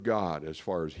God as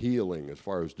far as healing, as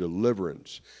far as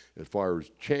deliverance, as far as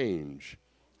change.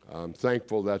 I'm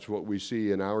thankful that's what we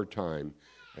see in our time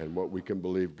and what we can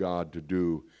believe God to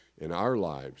do in our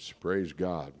lives. Praise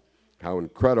God. How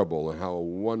incredible and how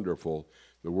wonderful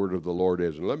the word of the Lord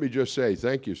is. And let me just say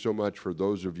thank you so much for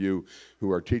those of you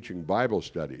who are teaching Bible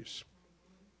studies.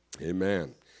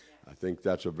 Amen. I think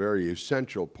that's a very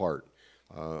essential part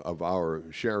of our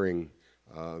sharing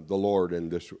the Lord in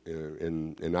this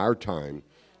in our time.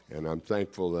 And I'm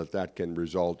thankful that that can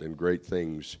result in great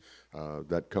things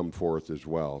that come forth as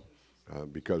well,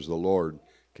 because the Lord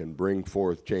can bring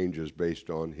forth changes based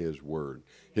on His Word.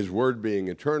 His Word being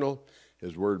eternal,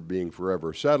 His Word being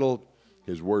forever settled,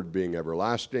 His Word being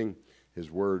everlasting,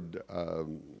 His Word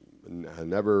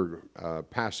never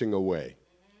passing away.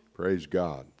 Praise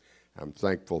God. I'm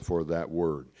thankful for that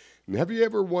Word. And have you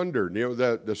ever wondered,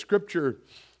 the Scripture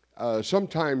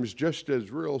sometimes just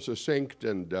as real succinct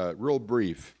and real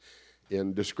brief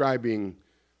in describing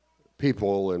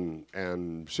people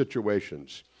and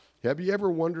situations. Have you ever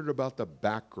wondered about the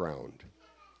background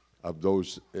of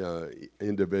those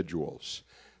individuals,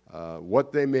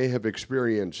 what they may have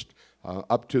experienced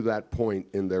up to that point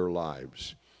in their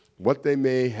lives, what they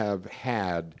may have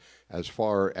had as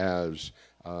far as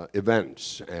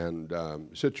events and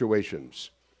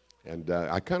situations? And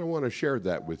I kind of want to share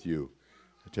that with you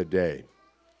today,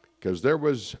 because there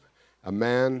was a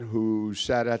man who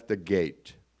sat at the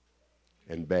gate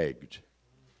and begged.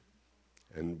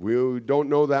 And we don't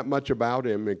know that much about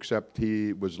him except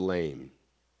he was lame.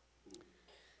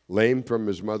 Lame from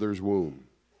his mother's womb.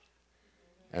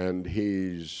 And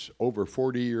he's over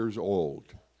 40 years old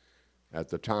at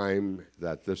the time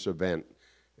that this event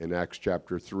in Acts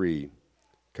chapter 3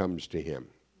 comes to him.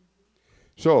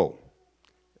 So,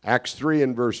 Acts 3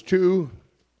 and verse 2,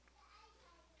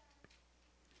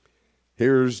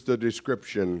 here's the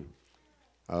description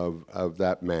of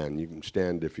that man. You can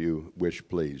stand if you wish,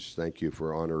 please. Thank you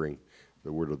for honoring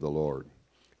the word of the Lord.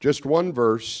 Just one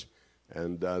verse,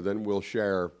 and then we'll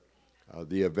share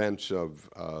the events of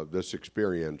this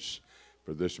experience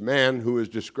for this man who is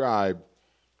described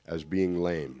as being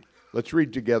lame. Let's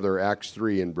read together Acts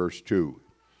 3 and verse 2.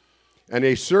 And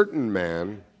a certain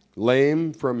man,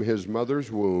 lame from his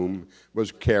mother's womb,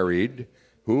 was carried,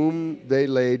 whom they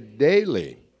laid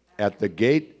daily at the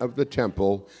gate of the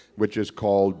temple, which is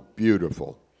called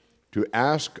Beautiful, to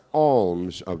ask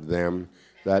alms of them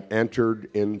that entered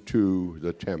into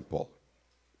the temple.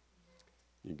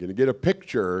 You're going to get a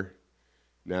picture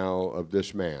now of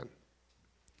this man.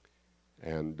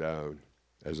 And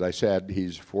as I said,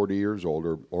 he's 40 years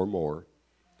old or more.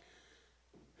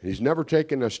 He's never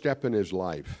taken a step in his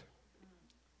life.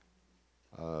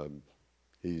 And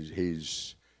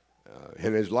his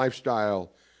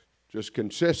lifestyle just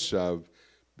consists of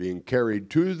being carried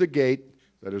to the gate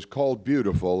that is called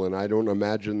Beautiful, and I don't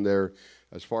imagine there,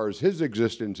 as far as his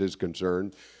existence is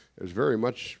concerned, there's very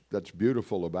much that's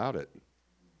beautiful about it.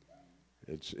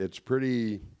 It's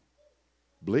pretty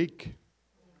bleak.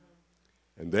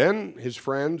 And then his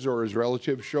friends or his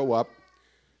relatives show up,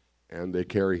 and they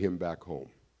carry him back home.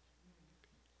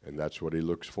 And that's what he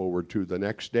looks forward to the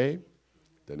next day,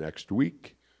 the next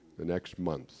week, the next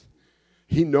month.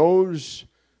 He knows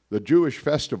the Jewish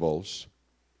festivals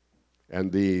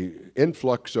and the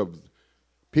influx of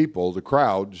people, the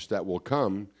crowds that will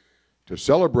come to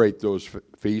celebrate those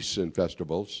feasts and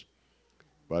festivals,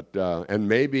 but and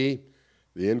maybe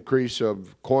the increase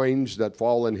of coins that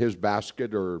fall in his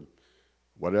basket or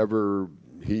whatever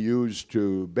he used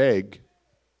to beg,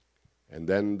 and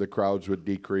then the crowds would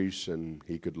decrease and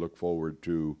he could look forward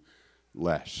to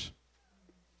less.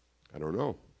 I don't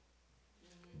know.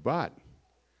 But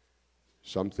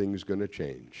something's going to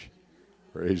change.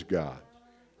 Praise God.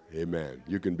 Amen.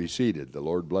 You can be seated. The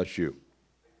Lord bless you.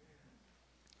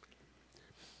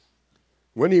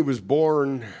 When he was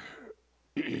born,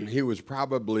 he was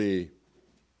probably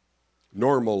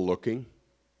normal looking.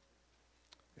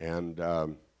 And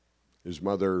his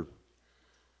mother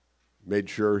made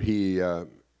sure he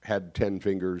had 10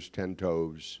 fingers, 10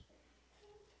 toes,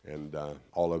 and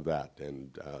all of that.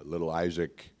 And little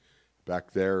Isaac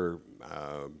back there,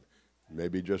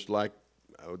 maybe just like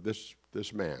this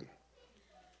man.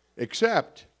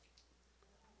 Except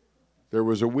there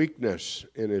was a weakness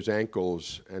in his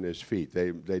ankles and his feet.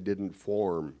 They didn't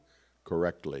form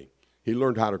correctly. He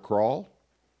learned how to crawl.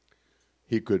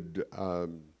 He could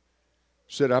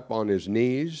sit up on his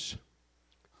knees.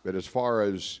 But as far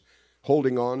as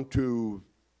holding on to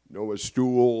a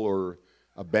stool or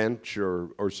a bench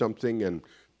or something and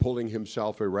pulling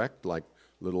himself erect like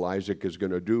little Isaac is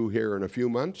going to do here in a few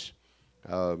months,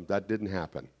 that didn't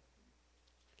happen.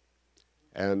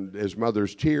 and his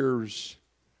mother's tears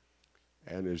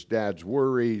and his dad's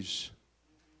worries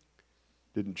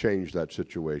didn't change that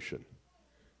situation.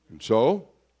 And so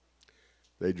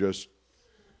they just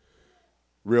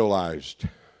realized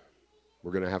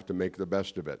we're going to have to make the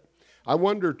best of it. I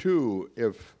wonder, too,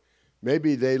 if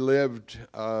maybe they lived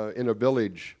in a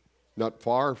village not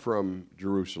far from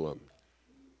Jerusalem.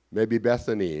 Maybe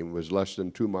Bethany was less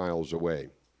than 2 miles away,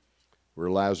 where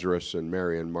Lazarus and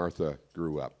Mary and Martha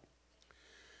grew up.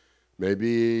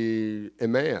 Maybe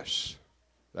Emmaus,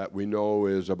 that we know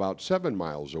is about 7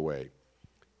 miles away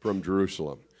from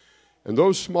Jerusalem. And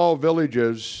those small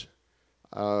villages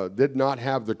did not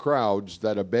have the crowds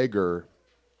that a beggar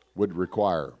would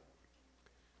require,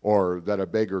 or that a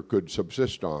beggar could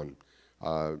subsist on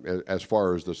as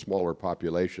far as the smaller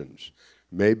populations.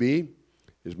 Maybe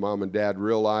his mom and dad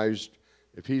realized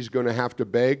if he's going to have to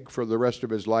beg for the rest of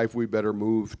his life, we better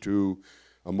move to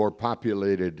a more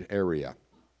populated area.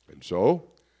 And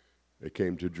so they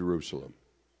came to Jerusalem.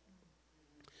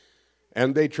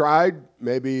 And they tried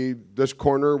maybe this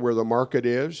corner where the market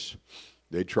is.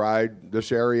 They tried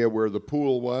this area where the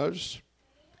pool was.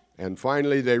 And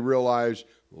finally they realized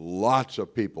lots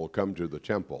of people come to the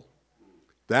temple.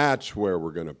 That's where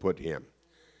we're going to put him.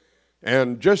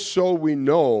 And just so we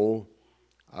know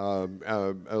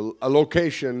a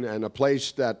location and a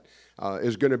place that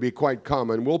is going to be quite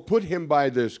common, we'll put him by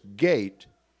this gate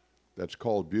that's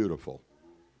called Beautiful.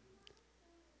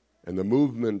 And the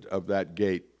movement of that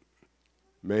gate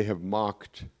may have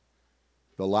mocked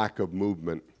the lack of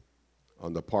movement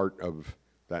on the part of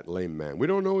that lame man. We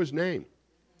don't know his name.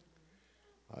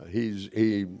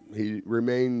 He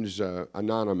remains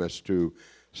anonymous to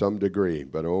some degree,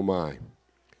 but oh my,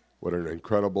 what an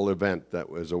incredible event that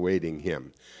was awaiting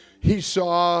him. He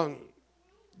saw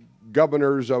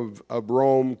governors of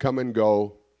Rome come and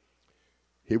go.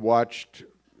 He watched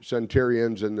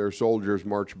centurions and their soldiers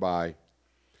march by.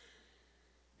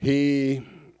 He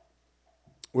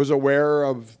was aware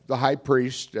of the high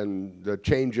priest and the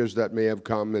changes that may have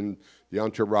come in the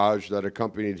entourage that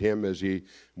accompanied him as he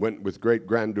went with great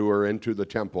grandeur into the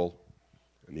temple.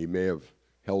 And he may have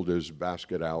held his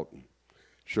basket out and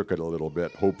shook it a little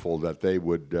bit, hopeful that they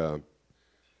would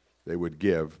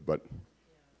give. But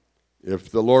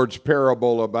if the Lord's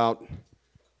parable about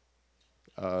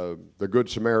the Good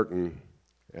Samaritan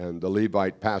and the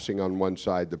Levite passing on one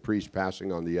side, the priest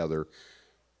passing on the other,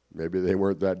 maybe they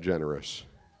weren't that generous.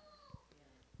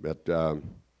 But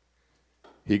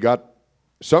he got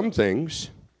some things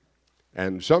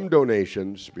and some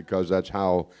donations because that's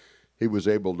how he was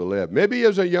able to live. Maybe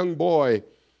as a young boy,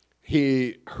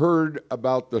 he heard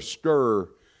about the stir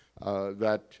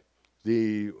that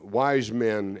the wise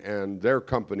men and their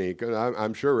company, 'cause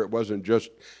I'm sure it wasn't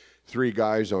just 3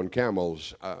 guys on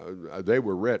camels. They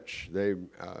were rich.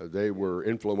 They were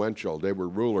influential. They were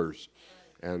rulers.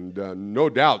 And no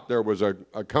doubt there was a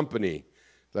company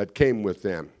that came with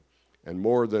them. And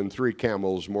more than 3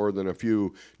 camels, more than a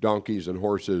few donkeys and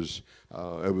horses.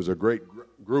 It was a great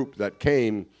group that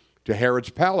came to Herod's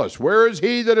palace. Where is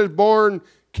he that is born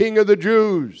King of the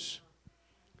Jews?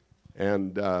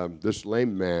 And this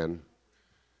lame man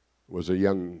was a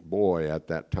young boy at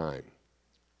that time.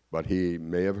 But he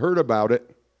may have heard about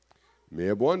it, may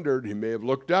have wondered, he may have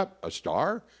looked up. A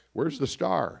star? Where's the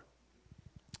star?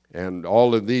 And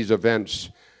all of these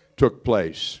events took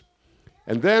place.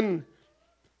 And then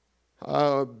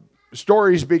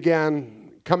stories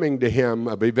began coming to him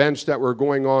of events that were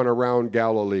going on around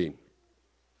Galilee,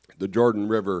 the Jordan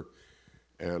River,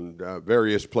 and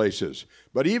various places.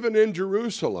 But even in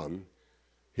Jerusalem,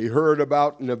 he heard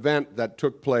about an event that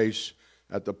took place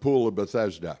at the Pool of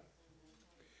Bethesda.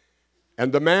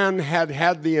 And the man had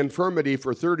had the infirmity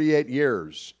for 38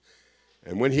 years.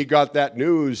 And when he got that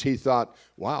news, he thought,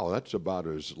 wow, that's about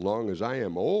as long as I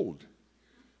am old.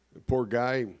 The poor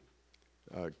guy,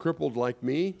 crippled like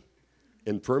me,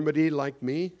 infirmity like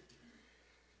me.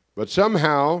 But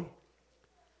somehow,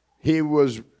 he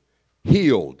was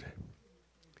healed.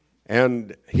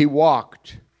 And he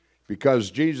walked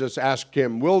because Jesus asked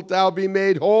him, wilt thou be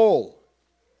made whole?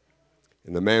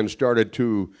 And the man started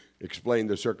to explain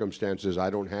the circumstances. I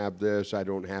don't have this, I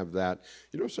don't have that.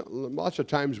 You know, lots of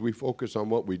times we focus on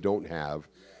what we don't have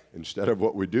instead of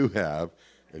what we do have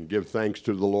and give thanks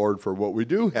to the Lord for what we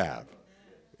do have.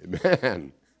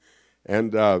 Amen.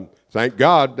 And thank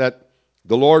God that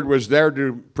the Lord was there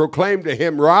to proclaim to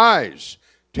him, rise,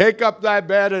 take up thy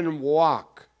bed and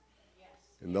walk.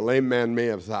 And the lame man may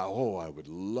have thought, oh, I would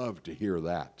love to hear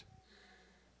that.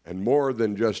 And more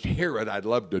than just hear it, I'd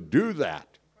love to do that.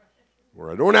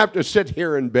 Where I don't have to sit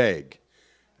here and beg.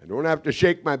 I don't have to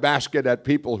shake my basket at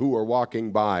people who are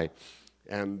walking by.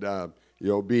 And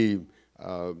be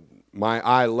my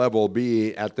eye level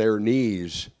be at their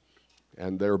knees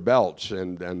and their belts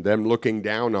and them looking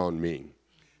down on me.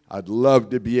 I'd love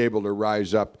to be able to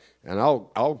rise up, and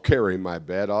I'll carry my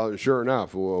bed. Sure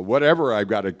enough, whatever I've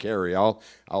got to carry,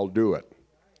 I'll do it.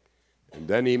 And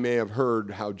then he may have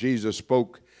heard how Jesus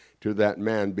spoke to that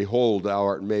man, "Behold, thou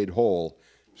art made whole.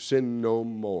 Sin no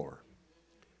more,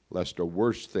 lest a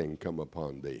worse thing come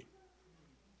upon thee."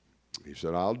 He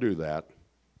said, "I'll do that.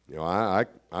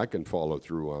 I can follow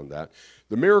through on that."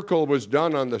 The miracle was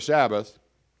done on the Sabbath.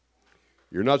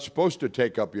 You're not supposed to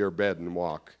take up your bed and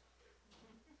walk.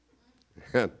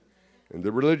 And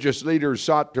the religious leaders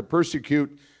sought to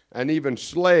persecute and even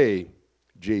slay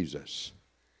Jesus.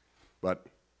 But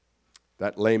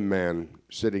that lame man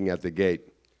sitting at the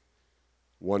gate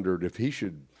wondered if he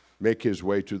should make his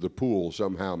way to the pool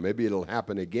somehow. Maybe it'll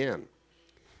happen again.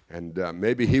 And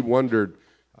maybe he wondered,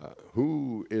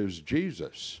 who is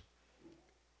Jesus?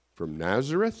 From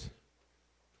Nazareth?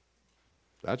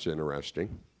 That's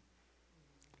interesting.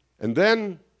 And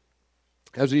then,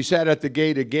 as he sat at the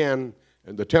gate again,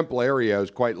 and the temple area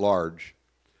is quite large,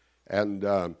 and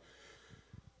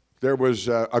there was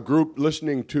a group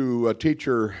listening to a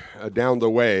teacher down the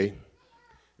way,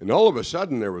 and all of a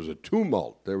sudden there was a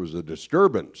tumult, there was a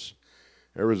disturbance.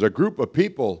 There was a group of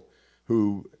people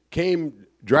who came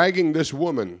dragging this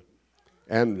woman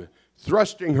and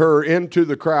thrusting her into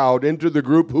the crowd, into the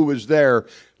group who was there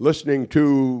listening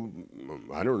to,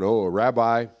 I don't know, a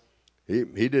rabbi.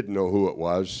 He didn't know who it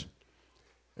was.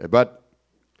 But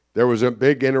there was a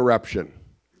big interruption,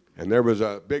 and there was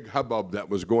a big hubbub that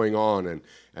was going on,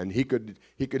 and he could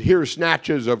hear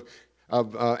snatches of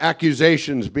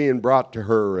accusations being brought to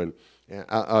her and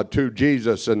to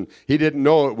Jesus, and he didn't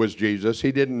know it was Jesus.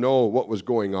 He didn't know what was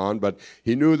going on, but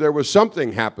he knew there was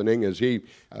something happening as he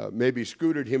maybe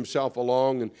scooted himself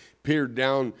along and peered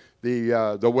down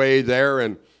the way there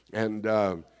and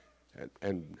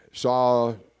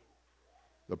saw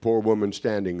the poor woman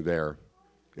standing there,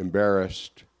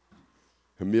 embarrassed,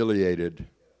 humiliated,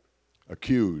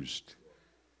 accused,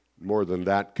 more than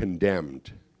that,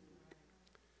 condemned.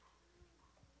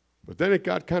 But then it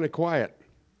got kind of quiet,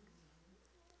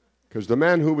 because the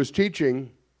man who was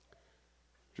teaching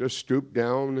just stooped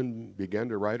down and began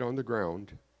to write on the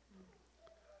ground.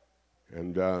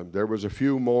 And there was a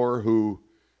few more who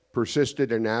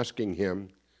persisted in asking him.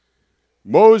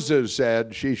 Moses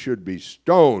said she should be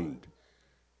stoned.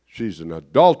 She's an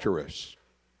adulteress.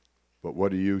 But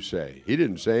what do you say? He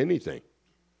didn't say anything.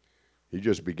 He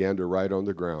just began to write on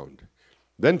the ground.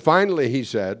 Then finally he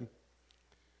said,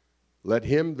 "Let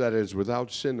him that is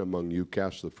without sin among you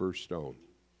cast the first stone."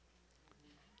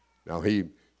 Now he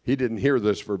didn't hear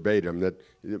this verbatim, that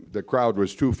the crowd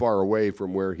was too far away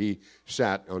from where he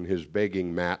sat on his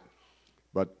begging mat,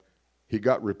 but he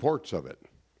got reports of it.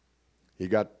 He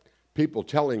got people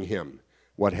telling him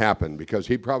what happened, because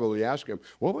he probably asked him,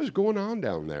 "What was going on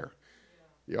down there?"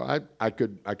 I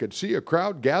could see a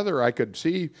crowd gather. I could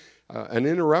see an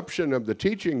interruption of the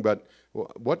teaching, but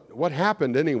what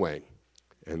happened anyway?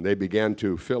 And they began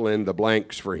to fill in the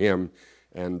blanks for him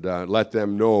and let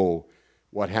them know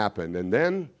what happened. And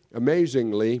then,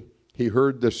 amazingly, he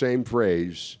heard the same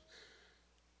phrase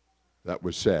that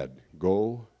was said,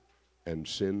 "Go and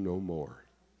sin no more."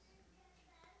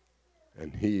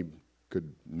 And he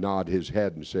could nod his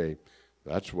head and say,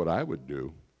 "That's what I would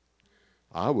do.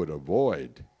 I would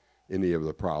avoid any of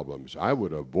the problems. I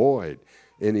would avoid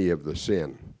any of the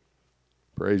sin."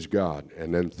 Praise God.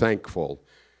 And then thankful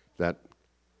that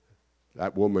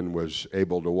that woman was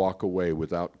able to walk away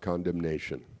without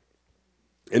condemnation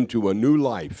into a new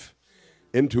life,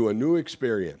 into a new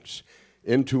experience,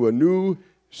 into a new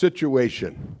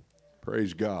situation.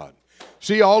 Praise God.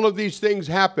 See, all of these things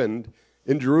happened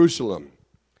in Jerusalem.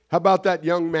 How about that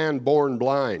young man born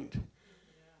blind?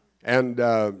 And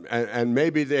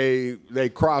maybe they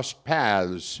crossed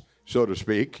paths, so to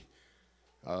speak.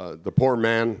 The poor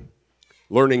man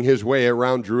learning his way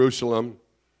around Jerusalem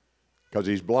because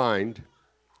he's blind,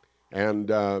 and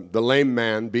the lame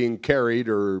man being carried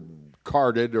or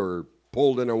carted or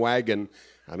pulled in a wagon.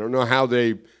 I don't know how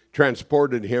they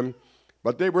transported him,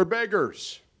 but they were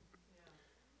beggars.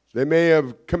 They may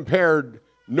have compared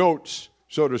notes,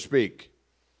 so to speak.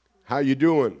 How you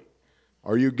doing?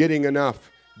 Are you getting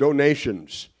enough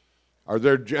donations? Are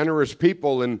there generous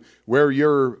people in where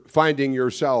you're finding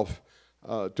yourself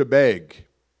to beg?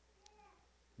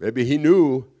 Maybe he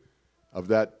knew of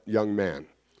that young man.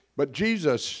 But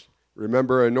Jesus,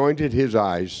 remember, anointed his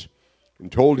eyes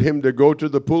and told him to go to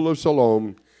the pool of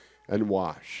Siloam and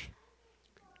wash.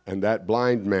 And that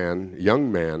blind man,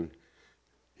 young man,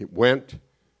 he went,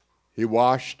 he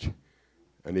washed,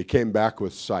 and he came back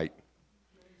with sight.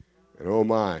 And oh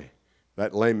my,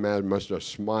 that lame man must have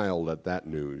smiled at that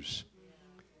news.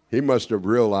 He must have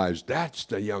realized, that's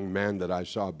the young man that I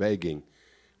saw begging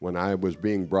when I was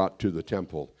being brought to the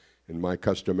temple in my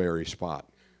customary spot.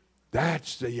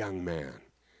 That's the young man.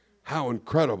 How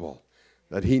incredible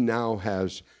that he now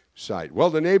has sight. Well,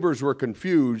 the neighbors were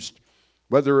confused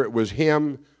whether it was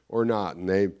him or not. And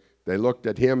they looked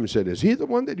at him and said, is he the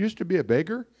one that used to be a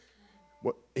beggar?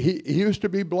 Well, he used to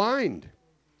be blind,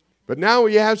 but now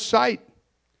he has sight.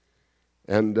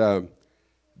 And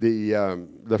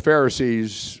the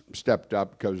Pharisees stepped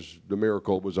up because the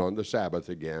miracle was on the Sabbath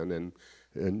again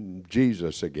and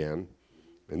Jesus again.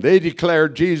 And they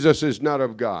declared Jesus is not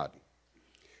of God.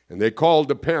 And they called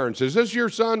the parents, is this your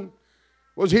son?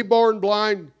 Was he born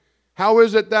blind? How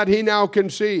is it that he now can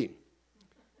see?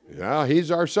 Yeah,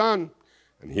 he's our son,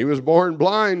 and he was born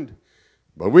blind,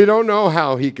 but we don't know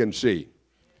how he can see.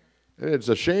 And it's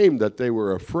a shame that they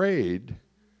were afraid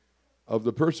of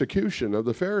the persecution of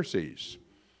the Pharisees,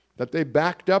 that they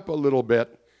backed up a little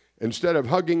bit instead of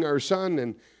hugging our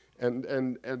son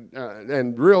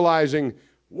and realizing,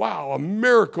 wow, a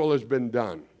miracle has been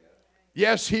done.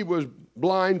 Yes, he was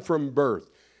blind from birth,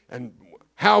 and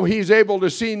how he's able to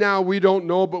see now, we don't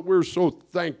know, but we're so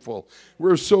thankful.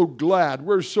 We're so glad.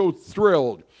 We're so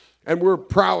thrilled, and we're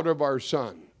proud of our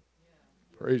son.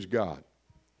 Praise God.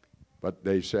 But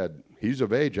they said, he's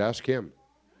of age, ask him.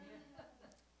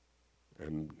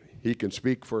 And he can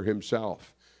speak for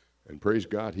himself. And praise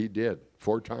God, he did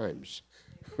 4 times.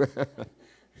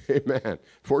 Amen.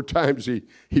 4 times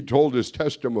he told his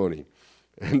testimony.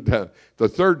 And the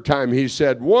 3rd time he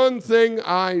said, one thing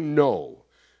I know.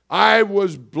 I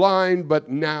was blind, but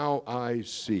now I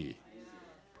see.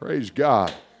 Praise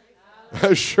God.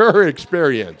 A sure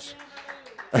experience.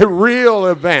 A real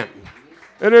event.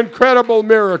 An incredible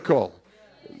miracle.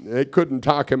 They couldn't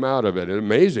talk him out of it.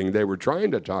 Amazing. They were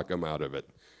trying to talk him out of it.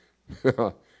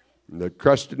 The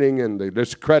questioning and the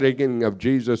discrediting of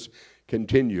Jesus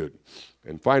continued.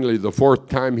 And finally, the 4th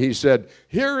time he said,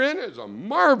 herein is a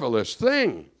marvelous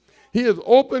thing. He has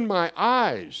opened my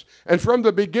eyes. And from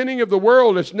the beginning of the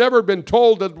world, it's never been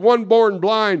told that one born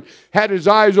blind had his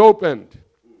eyes opened.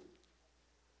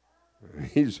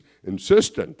 He's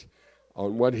insistent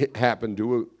on what happened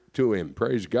to him.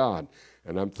 Praise God.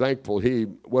 And I'm thankful he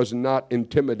was not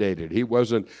intimidated. He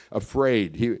wasn't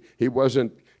afraid. He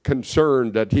wasn't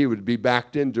concerned that he would be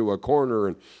backed into a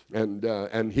corner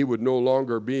and he would no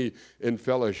longer be in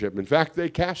fellowship. In fact, they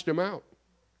cast him out.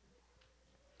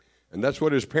 And that's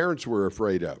what his parents were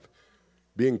afraid of,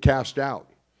 being cast out.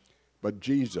 But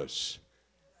Jesus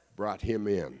brought him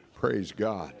in. Praise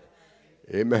God.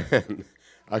 Amen.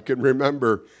 I can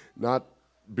remember not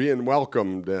being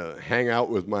welcome to hang out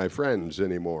with my friends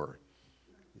anymore.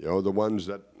 You know, the ones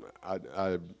that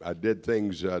I did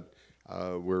things that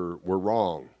were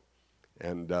wrong.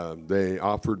 And they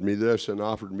offered me this and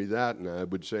offered me that, and I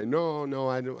would say, no,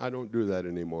 I don't do that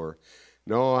anymore.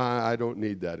 No, I don't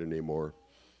need that anymore.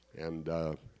 And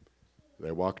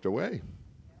they walked away.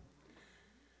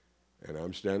 And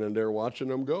I'm standing there watching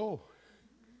them go.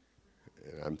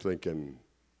 And I'm thinking,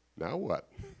 now what?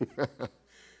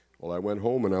 Well, I went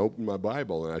home and I opened my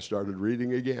Bible and I started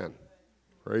reading again.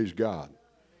 Praise God.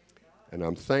 And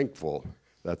I'm thankful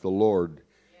that the Lord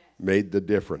made the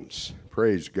difference.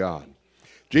 Praise God.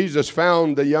 Jesus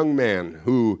found the young man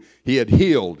who he had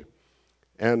healed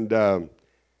and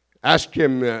asked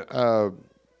him, do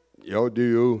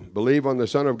you believe on the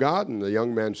Son of God? And the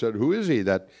young man said, who is he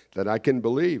that I can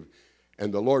believe?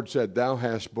 And the Lord said, thou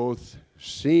hast both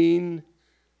seen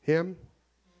him.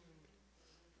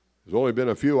 It's only been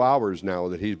a few hours now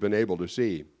that he's been able to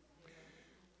see.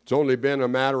 It's only been a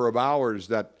matter of hours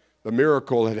that the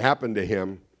miracle had happened to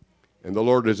him, and the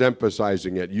Lord is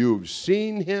emphasizing it. You've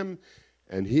seen him,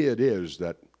 and he it is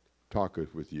that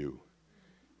talketh with you.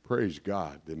 Praise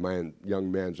God. The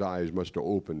young man's eyes must have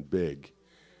opened big.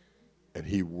 And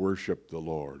he worshiped the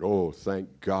Lord. Oh,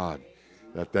 thank God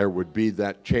that there would be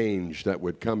that change that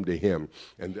would come to him.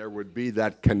 And there would be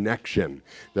that connection.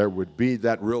 There would be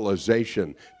that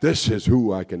realization. This is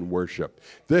who I can worship.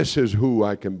 This is who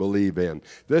I can believe in.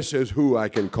 This is who I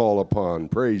can call upon.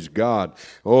 Praise God.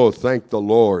 Oh, thank the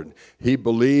Lord. He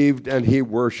believed and he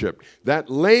worshiped. That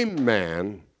lame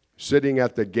man sitting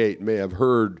at the gate may have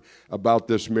heard about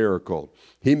this miracle.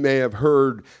 He may have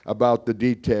heard about the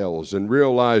details and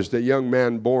realized the young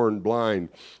man born blind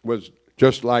was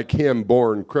just like him,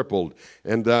 born crippled.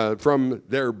 And from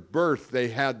their birth, they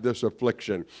had this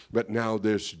affliction. But now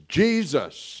this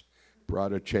Jesus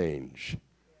brought a change.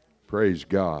 Praise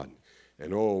God.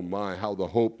 And oh my, how the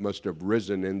hope must have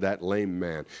risen in that lame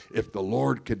man. If the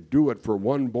Lord could do it for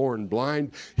one born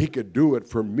blind, he could do it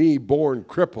for me born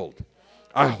crippled.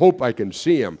 I hope I can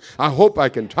see him. I hope I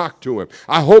can talk to him.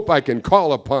 I hope I can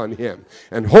call upon him.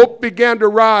 And hope began to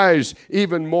rise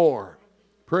even more.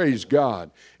 Praise God.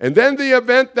 And then the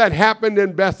event that happened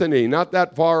in Bethany, not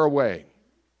that far away.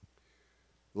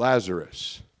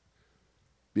 Lazarus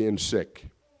being sick.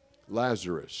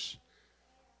 Lazarus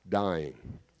dying.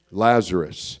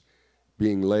 Lazarus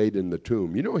being laid in the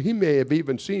tomb. You know, he may have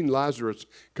even seen Lazarus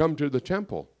come to the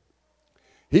temple.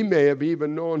 He may have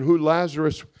even known who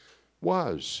Lazarus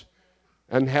was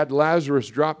and had Lazarus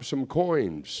drop some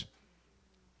coins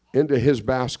into his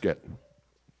basket.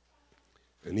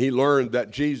 And he learned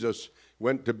that Jesus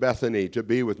went to Bethany to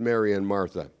be with Mary and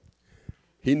Martha.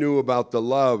 He knew about the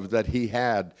love that he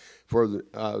had for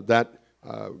that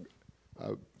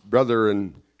brother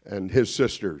and his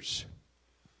sisters.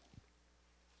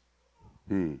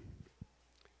 And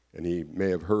he may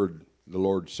have heard the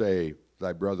Lord say,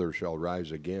 thy brother shall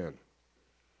rise again.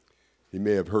 He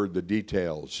may have heard the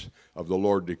details of the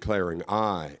Lord declaring,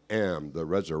 I am the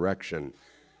resurrection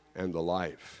and the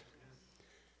life.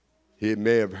 He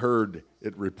may have heard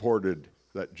it reported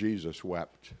that Jesus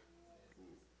wept.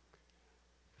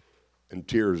 And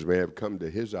tears may have come to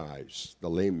his eyes, the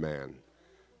lame man,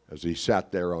 as he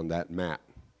sat there on that mat,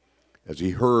 as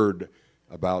he heard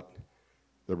about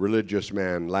the religious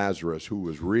man Lazarus, who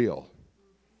was real.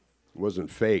 He wasn't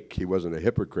fake. He wasn't a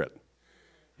hypocrite.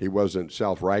 He wasn't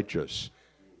self-righteous.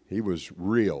 He was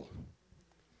real.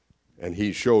 And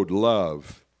he showed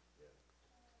love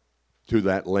to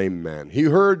that lame man. He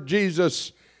heard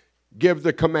Jesus give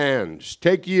the commands,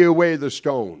 take ye away the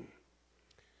stone.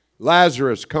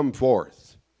 Lazarus, come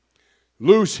forth.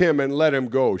 Loose him and let him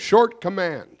go. Short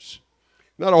commands.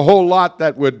 Not a whole lot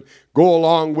that would go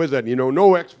along with it. You know,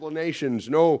 no explanations,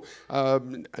 no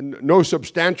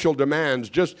substantial demands,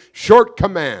 just short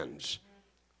commands.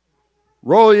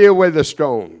 Roll ye away the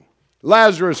stone.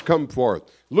 Lazarus, come forth.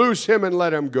 Loose him and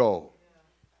let him go.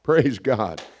 Praise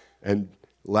God. And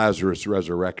Lazarus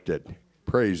resurrected.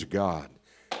 Praise God.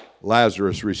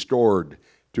 Lazarus restored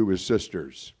to his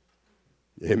sisters.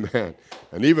 Amen.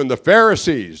 And even the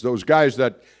Pharisees, those guys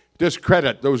that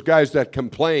discredit, those guys that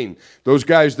complain, those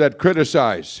guys that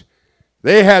criticize,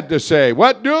 they had to say,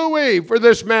 what do we? For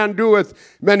this man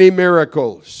doeth many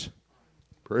miracles.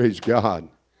 Praise God.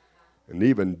 And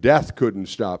even death couldn't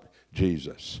stop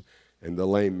Jesus. And the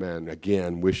lame man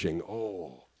again wishing,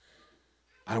 oh,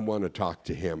 I want to talk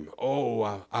to him.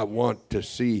 Oh, I want to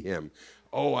see him.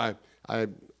 Oh,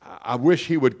 I wish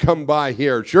he would come by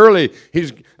here. Surely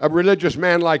he's a religious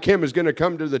man like him is going to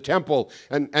come to the temple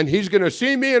and he's going to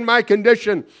see me in my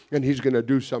condition and he's going to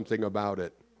do something about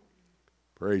it.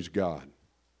 Praise God.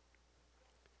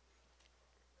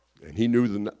 And he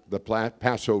knew the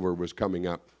Passover was coming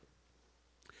up.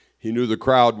 He knew the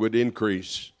crowd would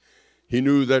increase. He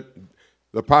knew that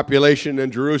the population in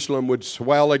Jerusalem would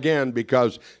swell again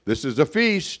because this is a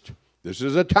feast. This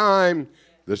is a time.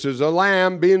 This is a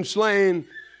lamb being slain.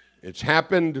 It's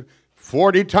happened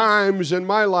 40 times in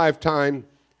my lifetime,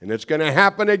 and it's going to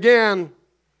happen again.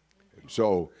 And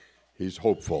so he's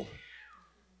hopeful.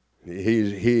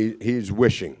 He's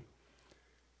wishing.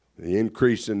 The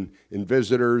increase in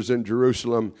visitors in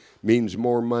Jerusalem means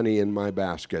more money in my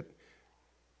basket.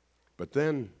 But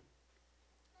then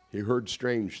he heard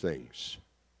strange things.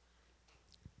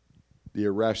 The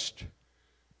arrest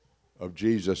of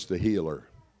Jesus the healer.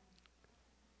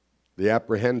 The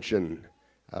apprehension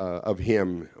of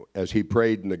him as he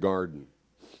prayed in the garden.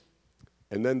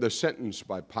 And then the sentence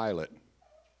by Pilate,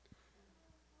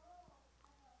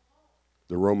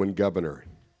 the Roman governor,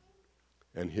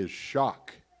 and his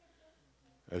shock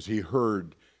as he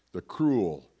heard the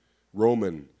cruel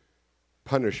Roman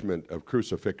punishment of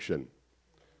crucifixion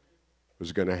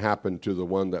was going to happen to the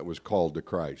one that was called the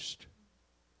Christ.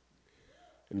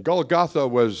 And Golgotha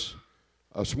was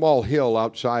a small hill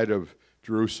outside of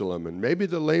Jerusalem, and maybe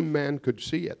the lame man could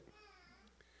see it.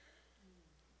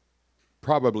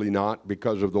 Probably not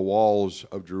because of the walls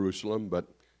of Jerusalem, but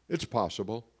it's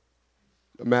possible.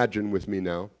 Imagine with me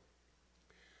now.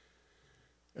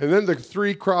 And then the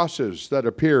 3 crosses that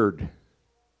appeared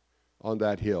on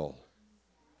that hill.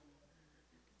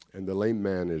 And the lame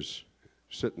man is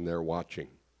sitting there watching.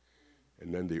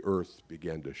 And then the earth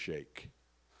began to shake.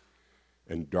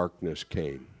 And darkness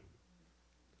came.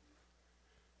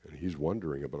 And he's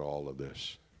wondering about all of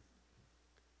this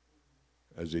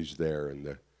as he's there,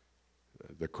 and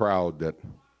the crowd that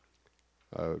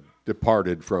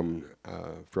departed from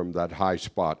that high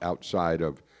spot outside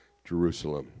of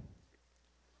Jerusalem.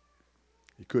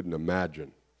 He couldn't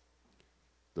imagine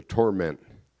the torment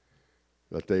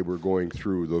that they were going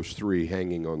through, those three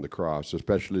hanging on the cross,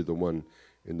 especially the one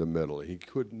in the middle. He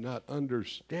could not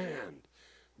understand.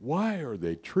 Why are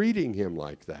they treating him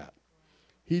like that?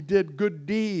 He did good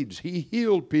deeds. He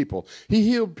healed people. He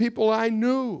healed people I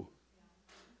knew.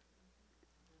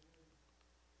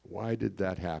 Why did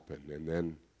that happen? And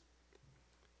then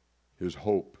his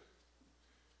hope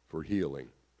for healing.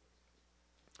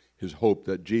 His hope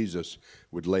that Jesus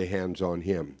would lay hands on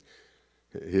him.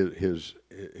 His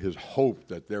hope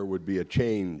that there would be a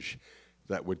change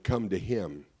that would come to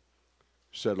him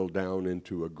settled down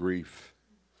into a grief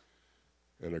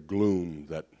and a gloom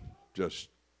that just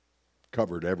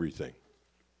covered everything.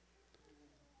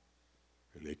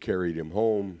 And they carried him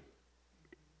home.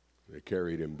 They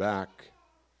carried him back.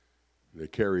 They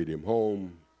carried him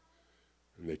home.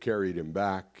 And they carried him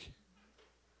back.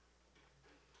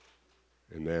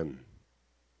 And then,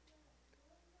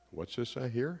 what's this I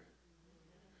hear?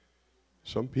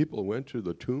 Some people went to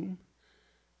the tomb.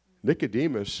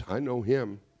 Nicodemus, I know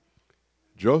him.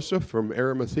 Joseph from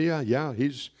Arimathea, yeah,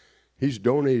 he's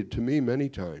donated to me many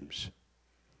times.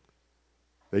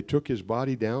 They took his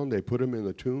body down, they put him in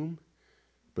the tomb,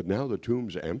 but now the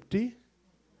tomb's empty?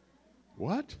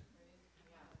 What?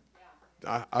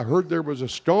 I heard there was a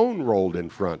stone rolled in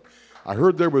front. I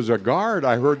heard there was a guard.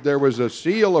 I heard there was a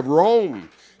seal of Rome.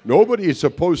 Nobody is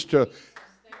supposed to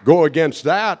go against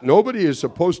that. Nobody is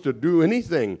supposed to do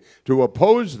anything to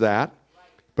oppose that.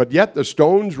 But yet the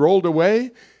stones rolled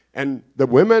away, and the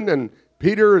women and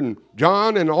Peter and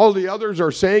John and all the others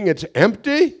are saying it's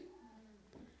empty.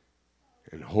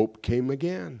 And hope came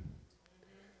again.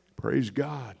 Praise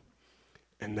God.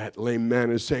 And that lame man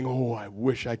is saying, oh, I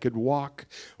wish I could walk.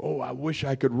 Oh, I wish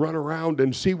I could run around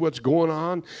and see what's going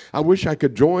on. I wish I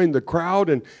could join the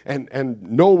crowd and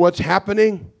know what's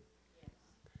happening.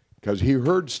 Because he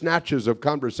heard snatches of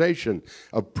conversation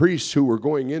of priests who were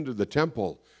going into the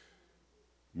temple.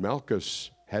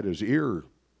 Malchus had his ear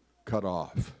cut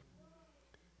off.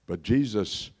 But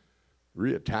Jesus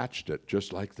reattached it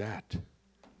just like that.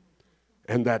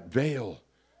 And that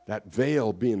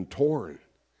veil being torn.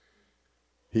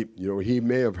 He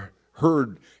may have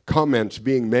heard comments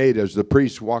being made as the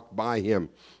priests walked by him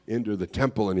into the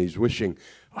temple, and he's wishing,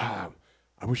 I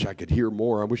wish I could hear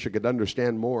more. I wish I could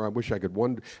understand more. I wish I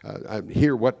could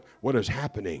hear what is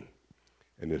happening.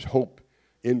 And his hope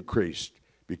increased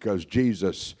because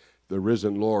Jesus, the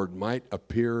risen Lord, might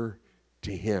appear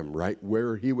to him right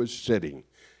where he was sitting,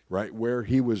 right where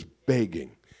he was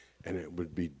begging. And it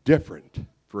would be different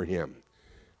for him,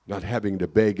 not having to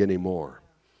beg anymore.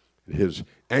 His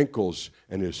ankles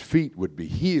and his feet would be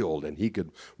healed, and he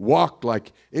could walk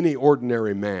like any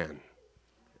ordinary man.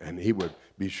 And he would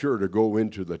be sure to go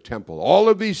into the temple. All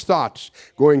of these thoughts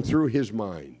going through his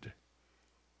mind.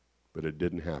 But it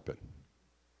didn't happen.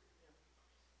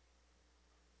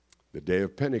 The day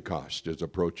of Pentecost is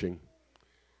approaching.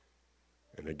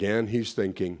 And again, he's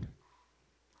thinking,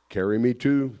 carry me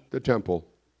to the temple.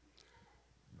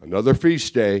 Another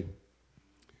feast day.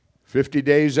 50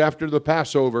 days after the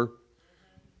Passover,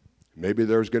 maybe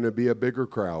there's going to be a bigger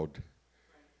crowd,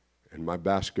 and my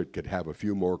basket could have a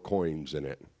few more coins in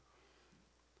it.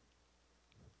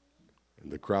 And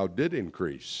the crowd did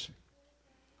increase.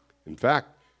 In fact,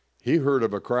 he heard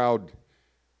of a crowd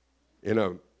in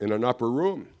an upper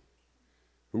room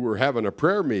who were having a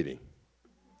prayer meeting.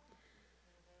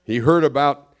 He heard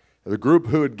about the group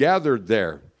who had gathered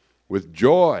there with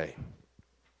joy.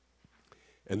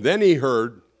 And then he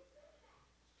heard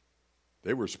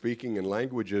they were speaking in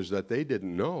languages that they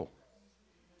didn't know.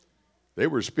 They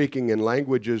were speaking in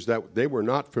languages that they were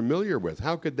not familiar with.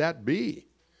 How could that be?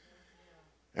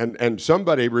 And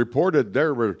somebody reported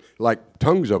there were like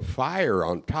tongues of fire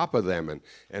on top of them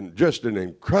and just an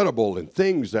incredible and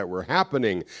things that were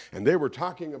happening. And they were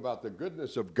talking about the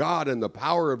goodness of God and the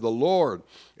power of the Lord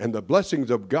and the blessings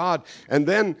of God. And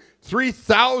then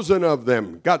 3,000 of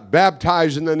them got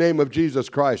baptized in the name of Jesus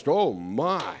Christ. Oh,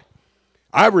 my.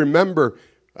 I remember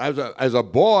as a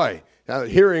boy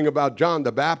hearing about John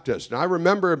the Baptist. And I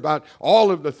remember about all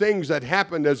of the things that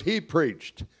happened as he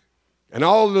preached. And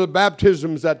all of the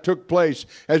baptisms that took place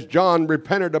as John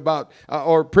repented about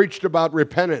or preached about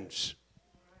repentance.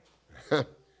 And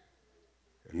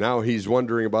now he's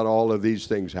wondering about all of these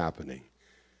things happening.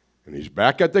 And he's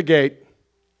back at the gate.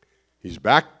 He's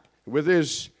back with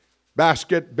his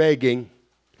basket begging.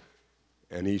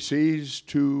 And he sees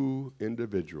two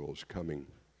individuals coming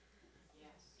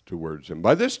towards him.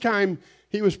 By this time,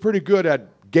 he was pretty good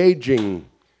at gauging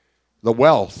the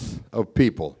wealth of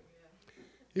people.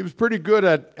 He was pretty good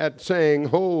at saying,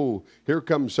 oh, here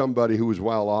comes somebody who is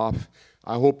well off.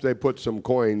 I hope they put some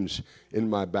coins in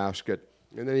my basket.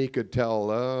 And then he could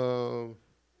tell,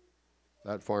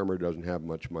 that farmer doesn't have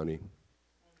much money.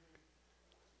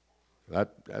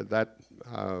 That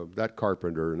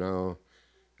carpenter, no,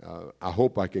 I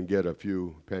hope I can get a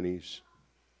few pennies.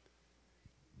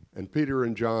 And Peter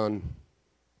and John,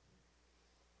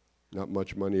 not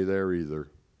much money there either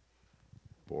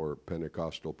for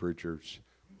Pentecostal preachers.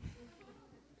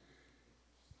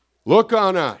 Look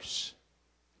on us.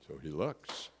 So he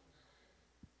looks.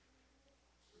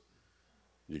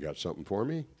 You got something for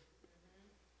me?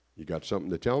 You got something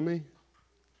to tell me?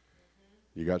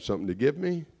 You got something to give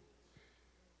me?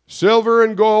 Silver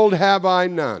and gold have I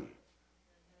none.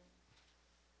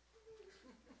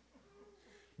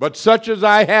 But such as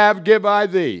I have give I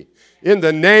thee. In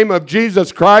the name of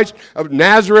Jesus Christ of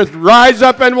Nazareth, rise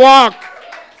up and walk.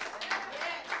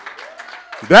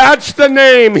 That's the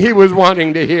name he was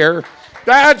wanting to hear.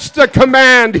 That's the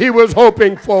command he was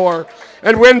hoping for.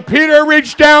 And when Peter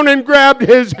reached down and grabbed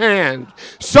his hand,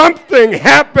 something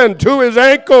happened to his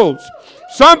ankles.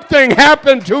 Something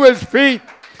happened to his feet.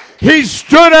 He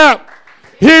stood up.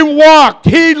 He walked.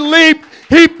 He leaped.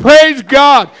 He praised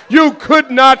God. You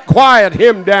could not quiet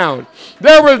him down.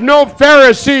 There was no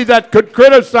Pharisee that could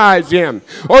criticize him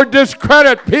or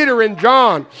discredit Peter and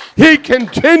John. He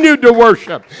continued to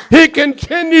worship. He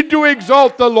continued to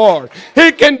exalt the Lord.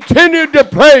 He continued to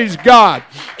praise God.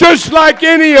 Just like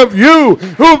any of you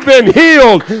who've been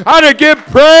healed, I ought to give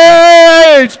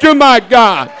praise to my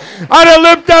God. I ought to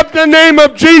lift up the name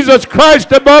of Jesus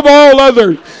Christ above all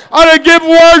others. I ought to give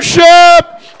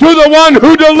worship to the one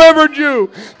who delivered you,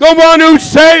 the one who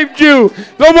saved you,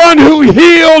 the one who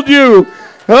healed you.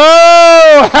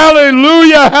 Oh,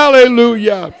 hallelujah,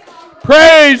 hallelujah.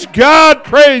 Praise God,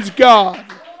 praise God.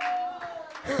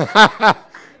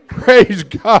 Praise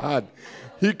God.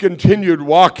 He continued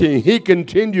walking. He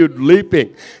continued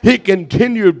leaping. He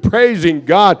continued praising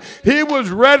God. He was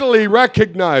readily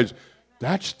recognized.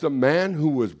 That's the man who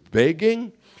was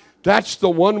begging. That's the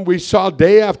one we saw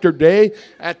day after day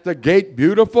at the gate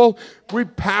beautiful. We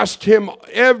passed him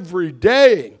every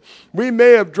day. We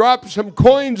may have dropped some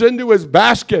coins into his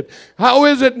basket. How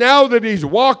is it now that he's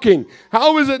walking?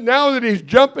 How is it now that he's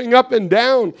jumping up and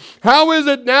down? How is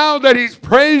it now that he's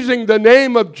praising the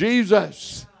name of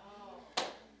Jesus?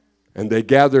 And they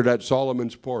gathered at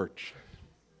Solomon's porch.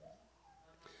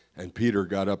 And Peter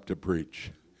got up to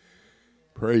preach.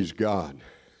 Praise God.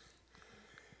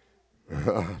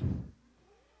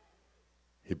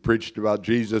 He preached about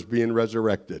Jesus being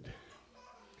resurrected,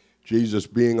 Jesus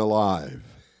being alive.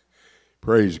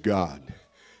 Praise God.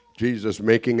 Jesus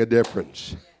making a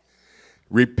difference.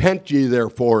 Repent ye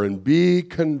therefore and be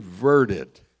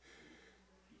converted.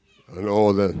 I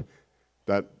know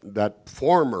that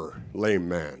former lame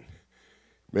man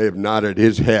may have nodded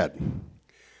his head,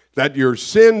 that your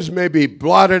sins may be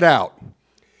blotted out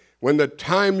when the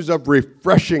times of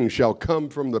refreshing shall come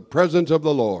from the presence of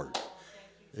the Lord.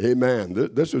 Amen.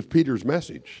 This is Peter's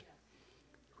message.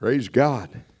 Praise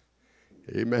God.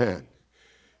 Amen.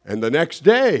 And the next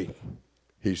day,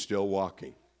 he's still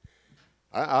walking.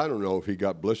 I don't know if he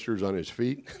got blisters on his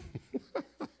feet.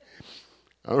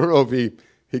 I don't know if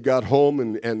he got home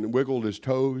and wiggled his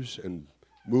toes and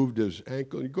moved his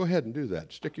ankle. Go ahead and do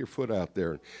that. Stick your foot out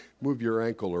there and move your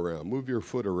ankle around. Move your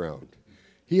foot around.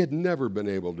 He had never been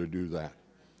able to do that.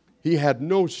 He had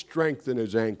no strength in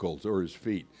his ankles or his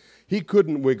feet. He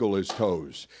couldn't wiggle his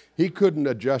toes. He couldn't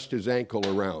adjust his ankle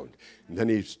around. And then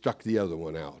he stuck the other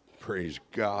one out. Praise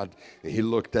God. And he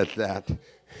looked at that.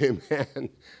 Amen.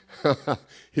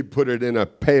 He put it in a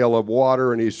pail of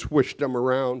water and he swished them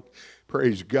around.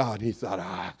 Praise God. He thought,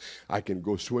 I can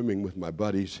go swimming with my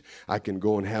buddies. I can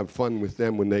go and have fun with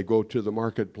them when they go to the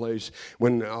marketplace.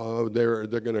 When they're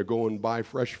going to go and buy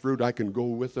fresh fruit, I can go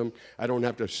with them. I don't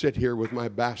have to sit here with my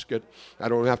basket. I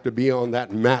don't have to be on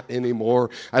that mat anymore.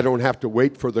 I don't have to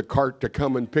wait for the cart to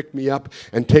come and pick me up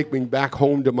and take me back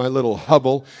home to my little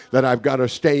hovel that I've got to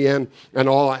stay in. And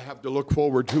all I have to look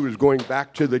forward to is going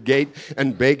back to the gate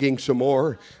and begging some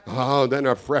more. Then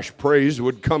a fresh praise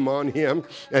would come on him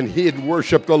and he'd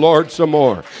worship the Lord some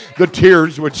more. The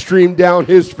tears would stream down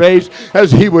his face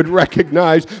as he would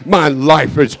recognize, my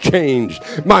life has changed.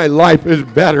 My life is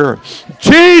better.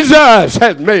 Jesus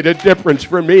has made a difference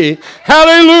for me.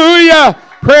 Hallelujah.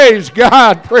 Praise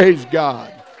God. Praise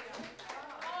God.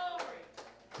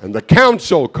 And the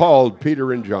council called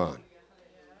Peter and John.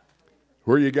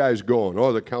 Where are you guys going?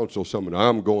 Oh, the council summoned.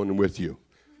 I'm going with you.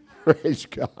 Praise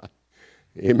God.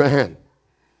 Amen.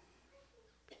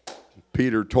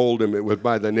 Peter told him it was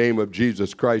by the name of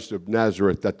Jesus Christ of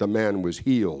Nazareth that the man was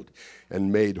healed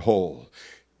and made whole.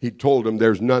 He told him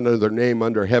there's none other name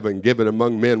under heaven given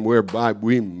among men whereby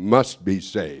we must be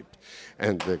saved.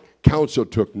 And the council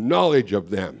took knowledge of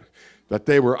them, that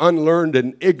they were unlearned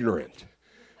and ignorant,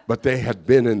 but they had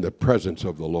been in the presence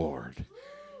of the Lord.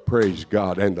 Praise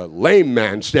God. And the lame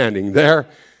man standing there,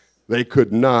 they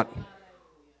could not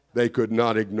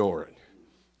ignore it.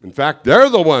 In fact, they're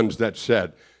the ones that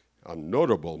said, a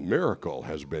notable miracle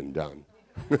has been done.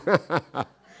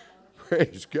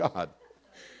 Praise God.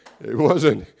 It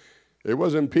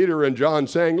wasn't Peter and John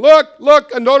saying,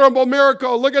 look, a notable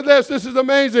miracle. Look at this. This is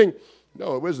amazing.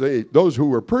 No, it was those who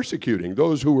were persecuting,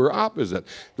 those who were opposite,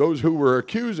 those who were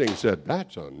accusing said,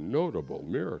 that's a notable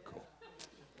miracle.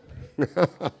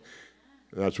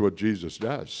 That's what Jesus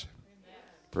does.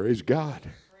 Praise God.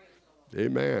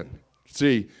 Amen.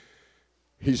 See,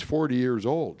 he's 40 years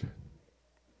old.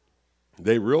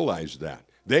 They realized that.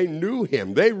 They knew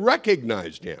him. They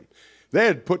recognized him. They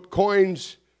had put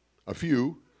coins, a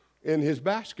few, in his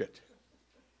basket.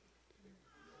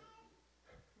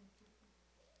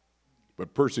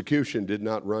 But persecution did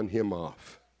not run him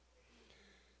off.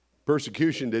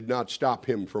 Persecution did not stop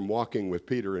him from walking with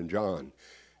Peter and John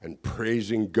and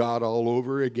praising God all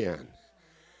over again.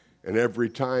 And every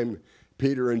time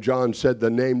Peter and John said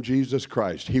the name Jesus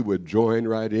Christ, he would join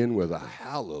right in with a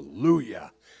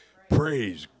hallelujah.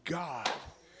 Praise God.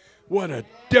 What a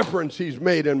difference he's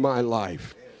made in my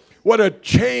life. What a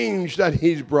change that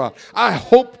he's brought. I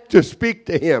hope to speak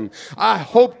to him. I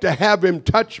hope to have him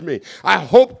touch me. I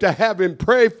hope to have him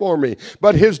pray for me.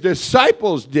 But his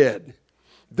disciples did.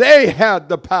 They had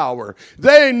the power.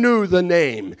 They knew the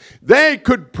name. They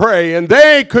could pray and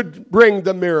they could bring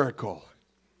the miracle.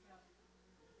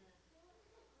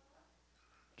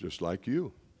 Just like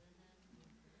you.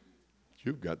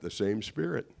 You've got the same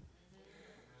Spirit.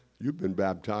 You've been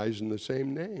baptized in the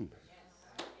same name.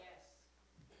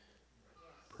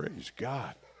 Praise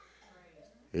God.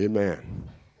 Amen.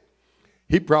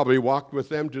 He probably walked with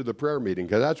them to the prayer meeting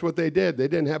because that's what they did. They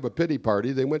didn't have a pity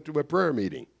party. They went to a prayer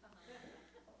meeting.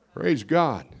 Praise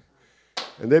God.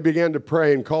 And they began to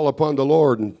pray and call upon the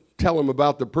Lord and tell him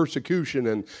about the persecution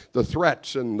and the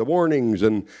threats and the warnings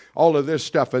and all of this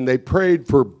stuff. And they prayed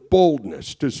for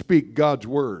boldness to speak God's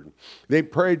word. They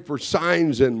prayed for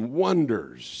signs and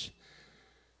wonders.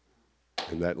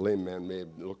 And that lame man may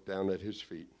have looked down at his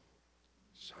feet.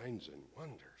 Signs and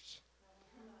wonders.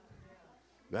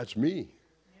 That's me.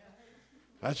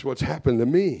 That's what's happened to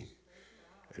me.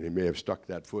 And he may have stuck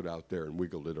that foot out there and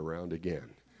wiggled it around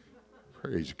again.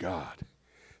 Praise God.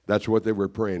 That's what they were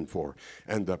praying for.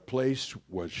 And the place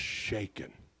was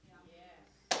shaken.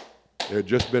 It had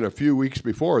just been a few weeks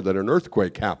before that an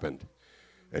earthquake happened.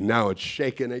 And now it's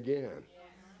shaken again.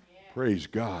 Praise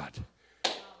God.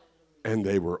 And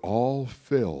they were all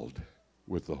filled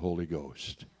with the Holy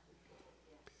Ghost.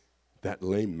 That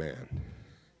lame man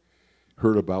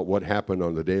heard about what happened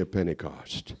on the day of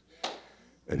Pentecost,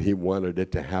 and he wanted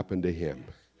it to happen to him.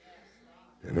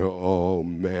 And oh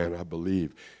man, I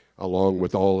believe, along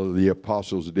with all of the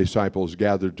apostles and disciples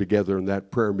gathered together in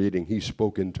that prayer meeting, he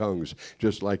spoke in tongues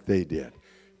just like they did.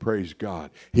 Praise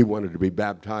God. He wanted to be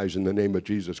baptized in the name of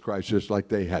Jesus Christ just like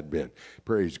they had been.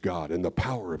 Praise God. And the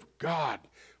power of God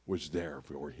was there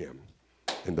for him,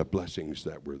 and the blessings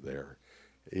that were there.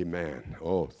 Amen.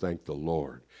 Oh, thank the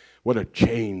Lord. What a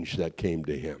change that came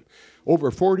to him. Over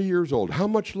 40 years old. How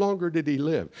much longer did he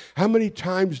live? How many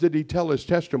times did he tell his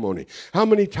testimony? How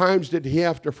many times did he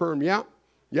have to affirm, yep,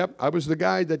 I was the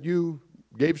guy that you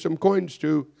gave some coins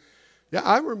to. Yeah,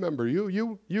 I remember you.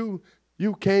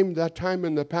 You came that time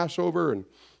in the Passover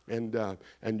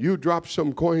and you dropped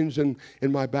some coins in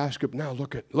my basket. Now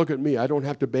look at me. I don't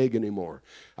have to beg anymore.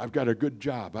 I've got a good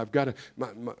job. I've got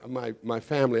my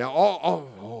family.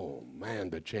 Oh man,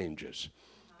 the changes.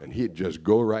 And he'd just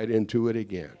go right into it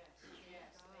again.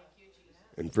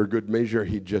 And for good measure,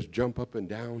 he'd just jump up and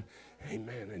down,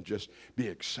 amen, and just be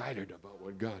excited about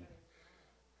what God.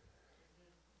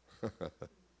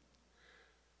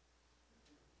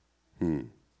 The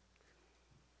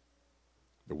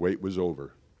wait was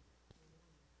over.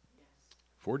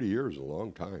 40 years is a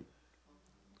long time.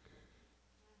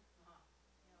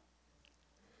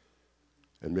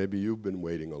 And maybe you've been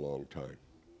waiting a long time.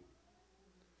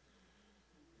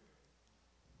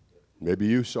 Maybe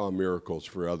you saw miracles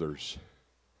for others.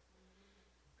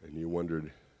 And you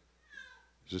wondered,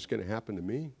 is this going to happen to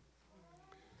me?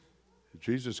 Is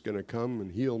Jesus going to come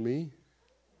and heal me?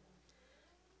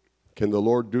 Can the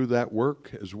Lord do that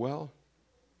work as well?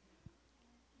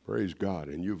 Praise God.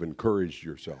 And you've encouraged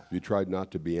yourself. You tried not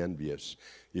to be envious.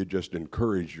 You just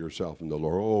encouraged yourself in the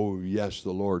Lord. Oh, yes,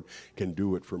 the Lord can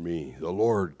do it for me. The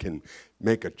Lord can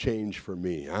make a change for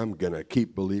me. I'm going to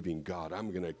keep believing God.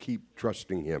 I'm going to keep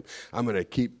trusting Him. I'm going to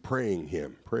keep praying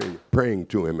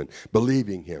to Him and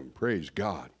believing Him. Praise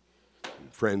God.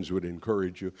 And friends would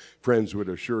encourage you. Friends would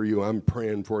assure you, I'm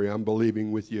praying for you. I'm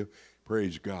believing with you.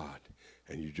 Praise God.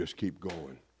 And you just keep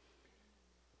going.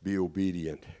 Be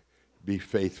obedient. Be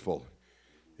faithful.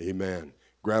 Amen.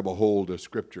 Grab a hold of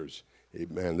scriptures.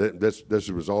 Amen. This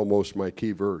was almost my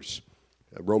key verse.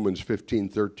 Romans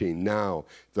 15:13. Now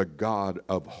the God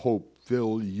of hope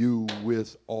fill you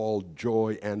with all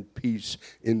joy and peace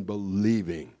in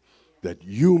believing, that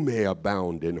you may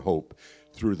abound in hope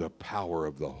through the power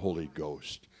of the Holy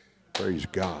Ghost. Praise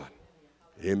God.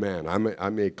 Amen. I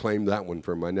may claim that one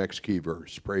for my next key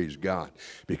verse. Praise God.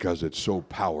 Because it's so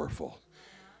powerful.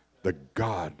 The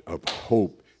God of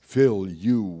hope fill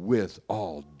you with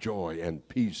all joy and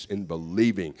peace in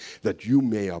believing, that you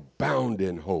may abound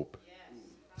in hope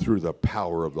through the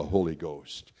power of the Holy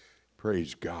Ghost.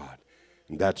 Praise God.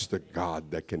 And that's the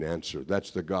God that can answer. That's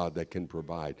the God that can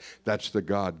provide. That's the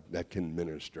God that can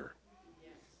minister.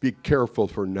 Be careful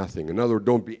for nothing. In other words,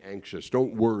 don't be anxious.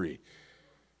 Don't worry.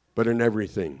 But in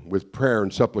everything, with prayer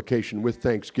and supplication, with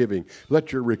thanksgiving,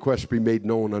 let your requests be made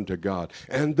known unto God.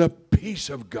 And the peace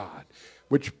of God,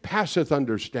 which passeth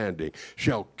understanding,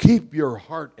 shall keep your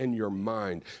heart and your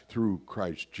mind through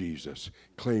Christ Jesus.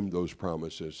 Claim those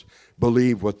promises.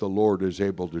 Believe what the Lord is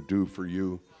able to do for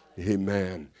you.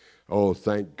 Amen. Oh,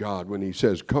 thank God when He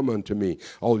says, come unto me,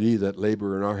 all ye that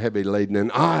labor and are heavy laden,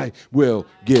 and I will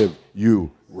give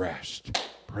you rest.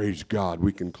 Praise God.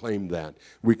 We can claim that.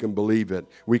 We can believe it.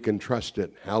 We can trust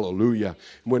it. Hallelujah.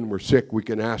 When we're sick, we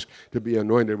can ask to be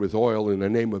anointed with oil in the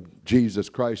name of Jesus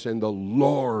Christ. And the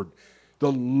Lord,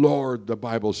 the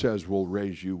Bible says, will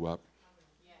raise you up.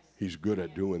 He's good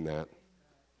at doing that.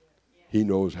 He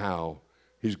knows how.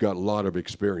 He's got a lot of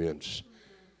experience.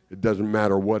 It doesn't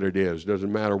matter what it is. It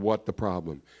doesn't matter what the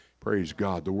problem. Praise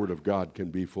God. The word of God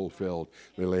can be fulfilled.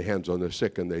 They lay hands on the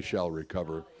sick and they shall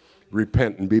recover.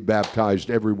 Repent and be baptized,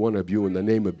 every one of you, in the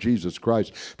name of Jesus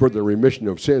Christ for the remission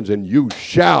of sins, and you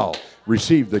shall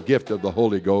receive the gift of the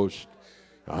Holy Ghost.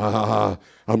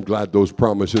 I'm glad those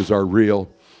promises are real.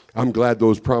 I'm glad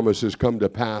those promises come to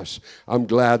pass. I'm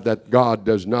glad that God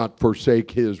does not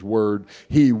forsake His word.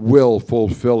 He will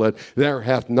fulfill it. There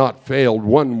hath not failed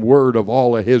one word of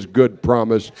all of His good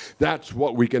promise. That's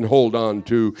what we can hold on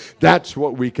to. That's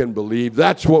what we can believe.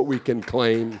 That's what we can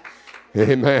claim.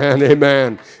 Amen,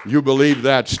 amen. You believe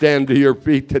that? Stand to your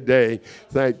feet today.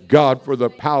 Thank God for the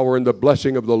power and the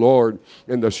blessing of the Lord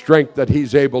and the strength that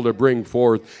He's able to bring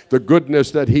forth, the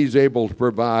goodness that He's able to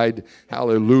provide.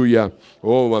 Hallelujah.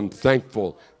 Oh, I'm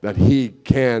thankful that He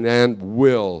can and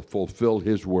will fulfill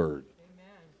His word.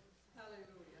 Amen.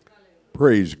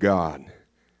 Praise God.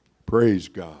 Praise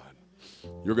God.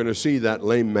 You're going to see that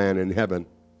lame man in heaven.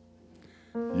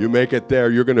 You make it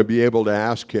there, you're going to be able to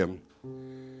ask Him.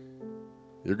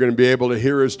 You're going to be able to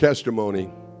hear his testimony.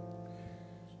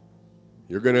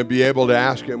 You're going to be able to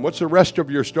ask him, what's the rest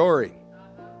of your story?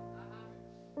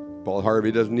 Paul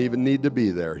Harvey doesn't even need to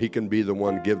be there. He can be the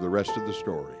one to give the rest of the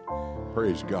story.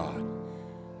 Praise God.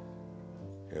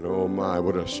 And oh my,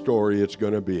 what a story it's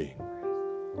going to be.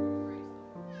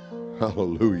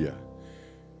 Hallelujah.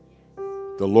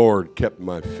 The Lord kept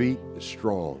my feet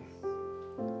strong.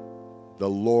 The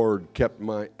Lord kept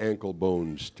my ankle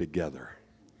bones together.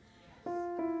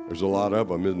 There's a lot of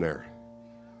them, isn't there?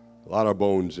 A lot of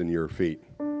bones in your feet.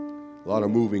 A lot of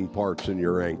moving parts in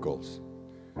your ankles.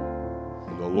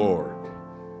 And the Lord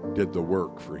did the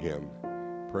work for him.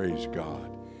 Praise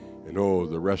God. And oh,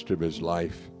 the rest of his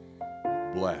life,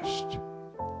 blessed.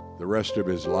 The rest of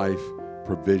his life,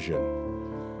 provision.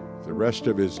 The rest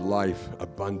of his life,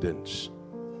 abundance.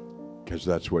 Because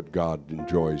that's what God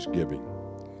enjoys giving.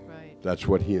 Right. That's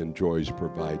what He enjoys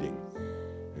providing.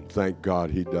 Thank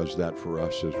God He does that for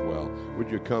us as well. Would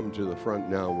you come to the front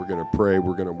now? We're going to pray.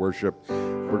 We're going to worship.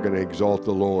 We're going to exalt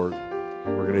the Lord.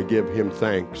 We're going to give Him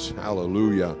thanks.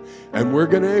 Hallelujah. And we're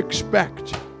going to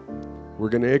expect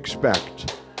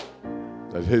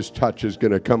that His touch is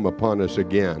going to come upon us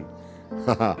again.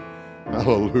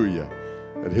 Hallelujah.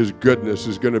 That His goodness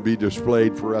is going to be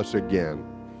displayed for us again.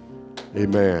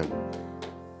 Amen.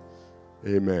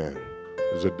 Amen.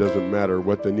 Because it doesn't matter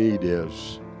what the need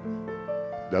is.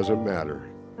 Doesn't matter.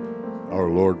 Our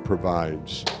Lord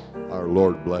provides. Our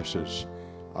Lord blesses.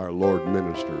 Our Lord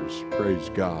ministers. Praise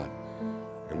God.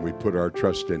 And we put our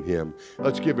trust in Him.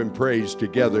 Let's give Him praise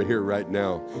together here right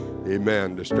now.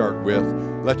 Amen. To start with,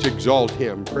 let's exalt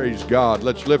Him. Praise God.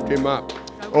 Let's lift Him up.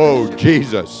 Oh,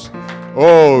 Jesus.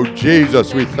 Oh,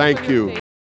 Jesus, we thank you.